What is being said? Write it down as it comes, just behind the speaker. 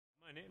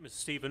name is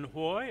Stephen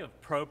Hoy of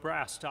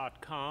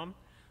ProBrass.com.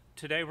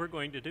 Today we're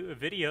going to do a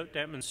video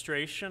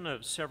demonstration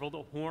of several of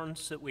the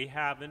horns that we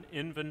have in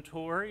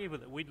inventory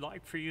that we'd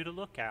like for you to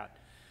look at.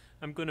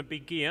 I'm going to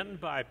begin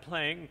by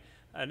playing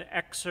an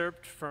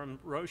excerpt from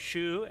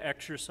Rochu,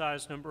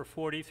 exercise number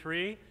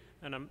 43,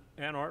 and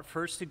our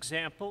first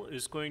example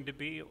is going to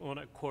be on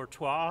a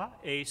Courtois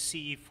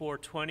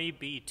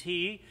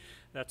AC420BT.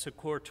 That's a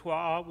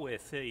Courtois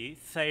with the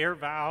Thayer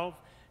valve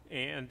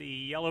and the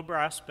yellow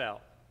brass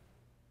bell.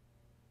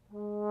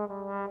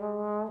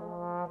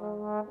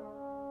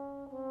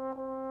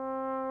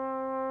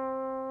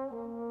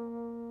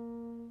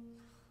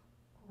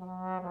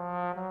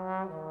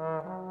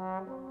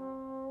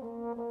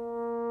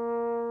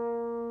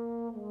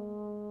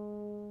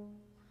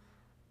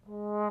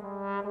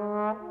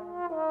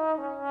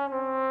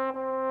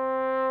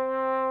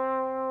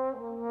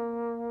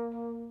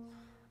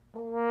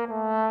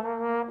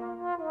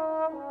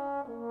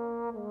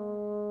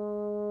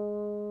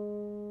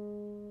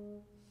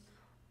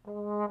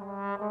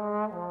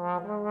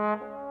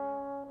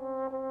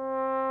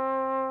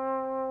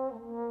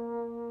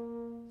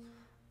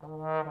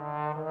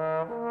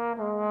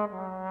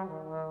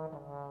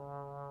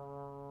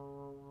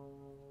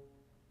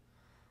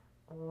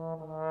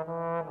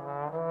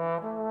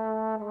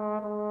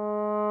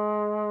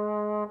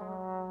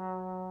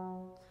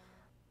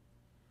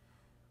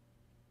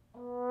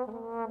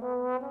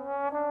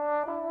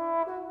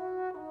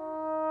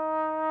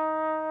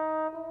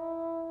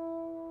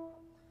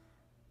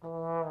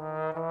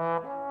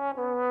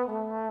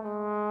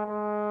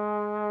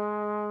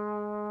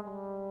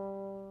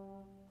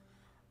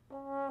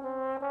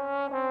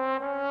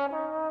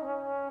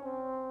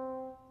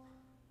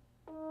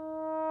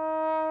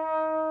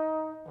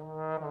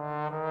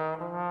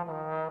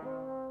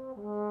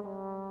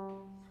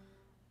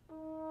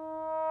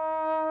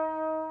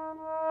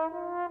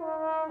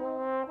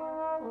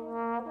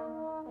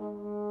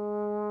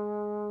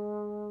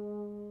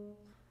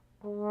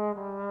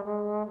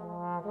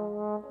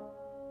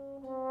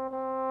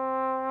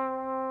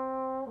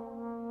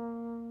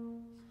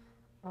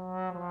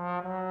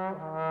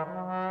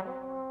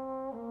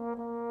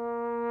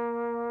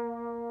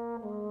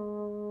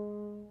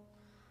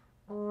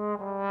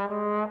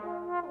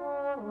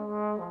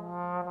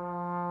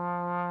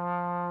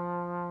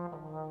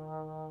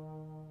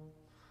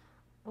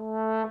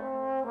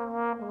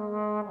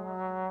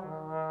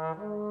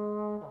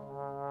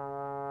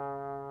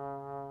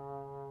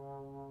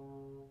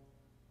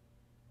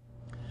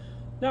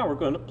 Now we're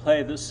going to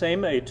play the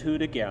same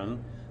etude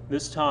again,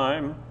 this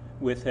time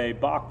with a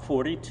Bach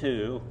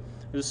 42.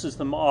 This is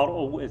the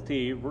model with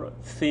the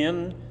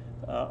thin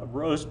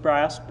rose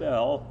brass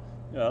bell,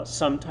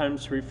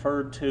 sometimes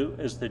referred to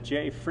as the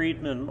J.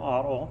 Friedman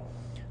model.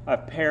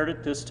 I've paired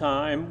it this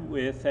time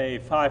with a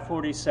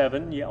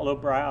 547 yellow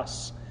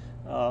brass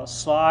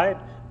slide,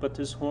 but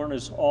this horn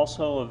is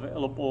also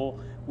available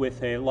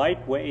with a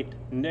lightweight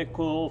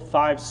nickel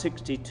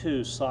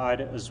 562 slide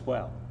as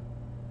well.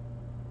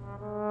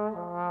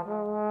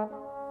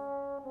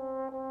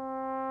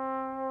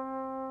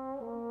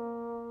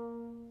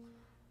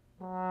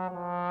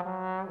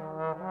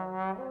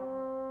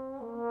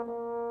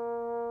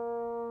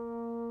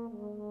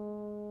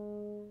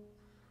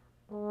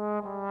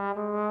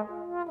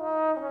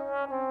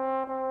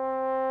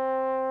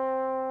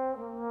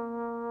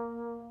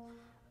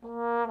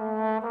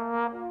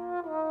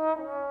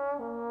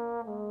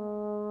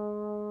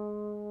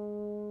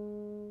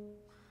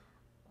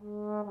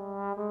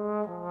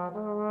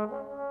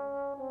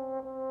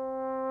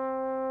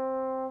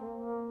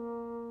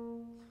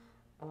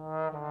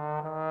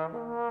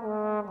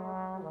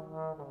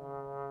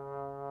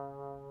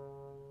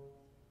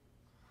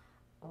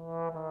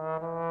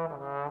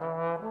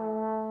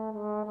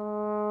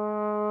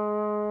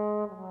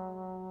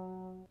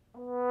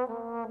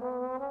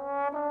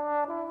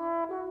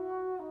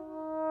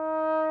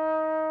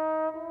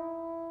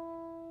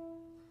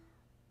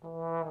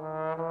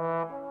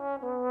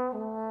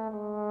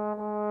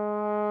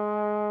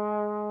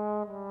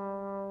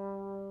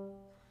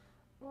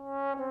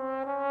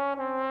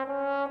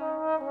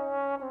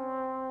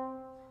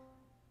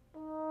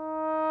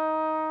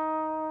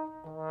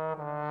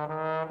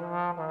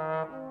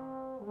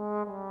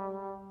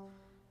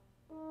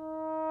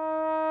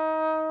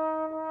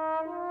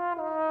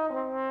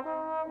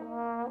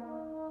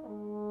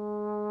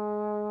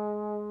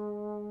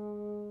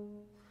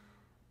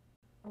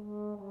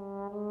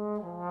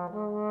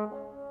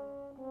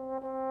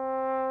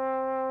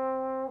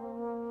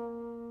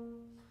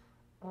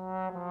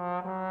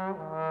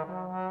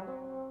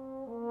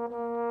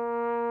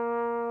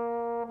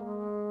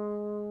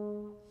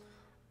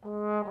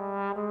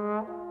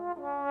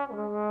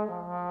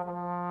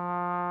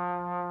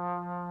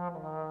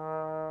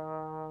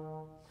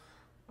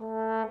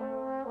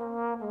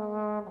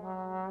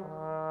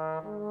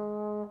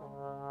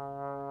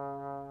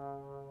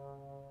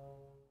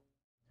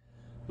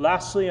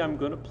 Lastly, I'm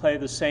going to play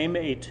the same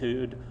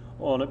etude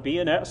on a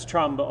B&S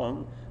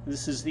trombone.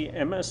 This is the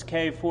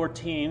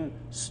MSK14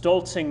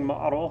 Stolzing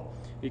model.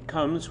 It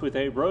comes with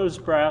a rose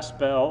brass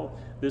bell.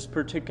 This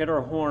particular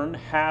horn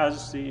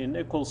has the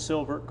nickel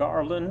silver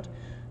garland.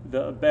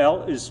 The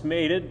bell is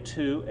mated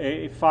to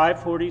a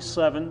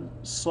 547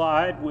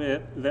 slide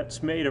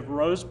that's made of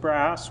rose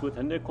brass with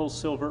a nickel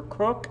silver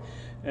crook,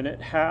 and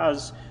it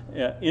has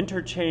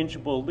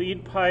interchangeable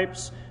lead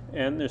pipes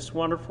and this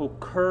wonderful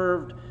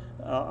curved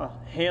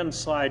hand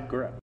slide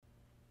grip.